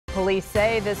Police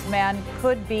say this man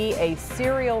could be a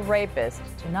serial rapist.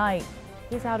 Tonight,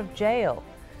 he's out of jail.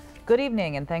 Good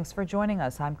evening and thanks for joining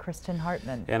us. I'm Kristen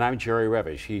Hartman. And I'm Jerry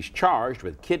Revish. He's charged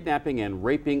with kidnapping and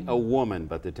raping a woman,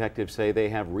 but detectives say they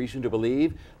have reason to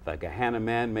believe the Gahanna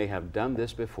man may have done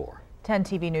this before. 10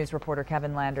 TV News reporter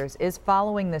Kevin Landers is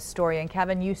following this story. And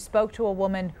Kevin, you spoke to a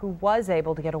woman who was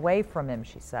able to get away from him,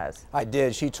 she says. I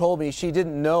did. She told me she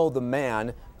didn't know the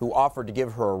man who offered to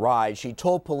give her a ride. She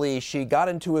told police she got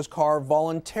into his car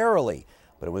voluntarily,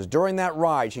 but it was during that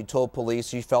ride she told police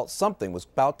she felt something was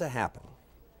about to happen.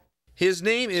 His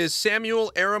name is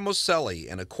Samuel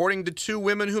Aramoselli, and according to two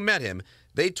women who met him,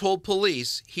 they told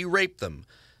police he raped them.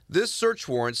 This search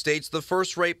warrant states the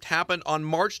first rape happened on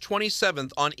March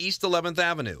 27th on East 11th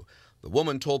Avenue. The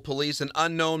woman told police an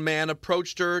unknown man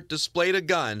approached her, displayed a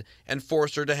gun, and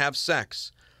forced her to have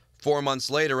sex. 4 months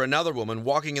later, another woman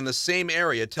walking in the same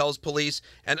area tells police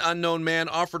an unknown man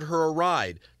offered her a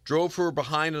ride, drove her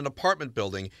behind an apartment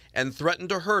building, and threatened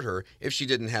to hurt her if she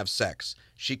didn't have sex.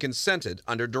 She consented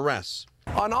under duress.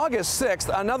 On August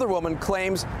 6th, another woman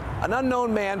claims an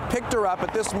unknown man picked her up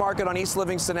at this market on East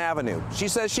Livingston Avenue. She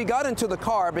says she got into the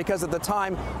car because at the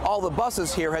time all the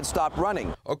buses here had stopped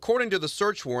running. According to the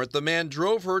search warrant, the man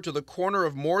drove her to the corner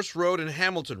of Morse Road and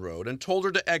Hamilton Road and told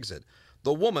her to exit.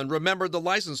 The woman remembered the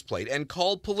license plate and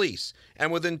called police,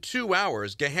 and within 2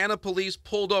 hours, Gahanna police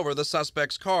pulled over the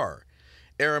suspect's car.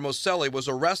 Aramoselli was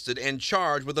arrested and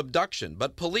charged with abduction,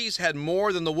 but police had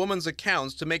more than the woman's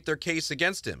accounts to make their case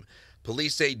against him.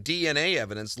 Police say DNA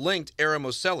evidence linked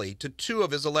Aramoselli to 2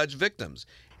 of his alleged victims,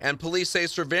 and police say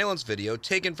surveillance video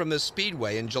taken from the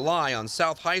Speedway in July on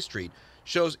South High Street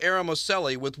shows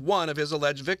Aramoselli with one of his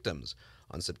alleged victims.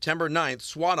 On September 9th,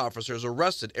 SWAT officers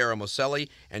arrested Aramoselli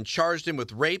and charged him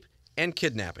with rape and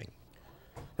kidnapping.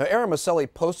 Now,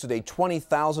 Aramoselli posted a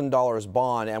 $20,000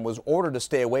 bond and was ordered to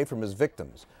stay away from his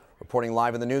victims. Reporting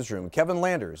live in the newsroom, Kevin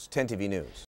Landers, 10 TV News.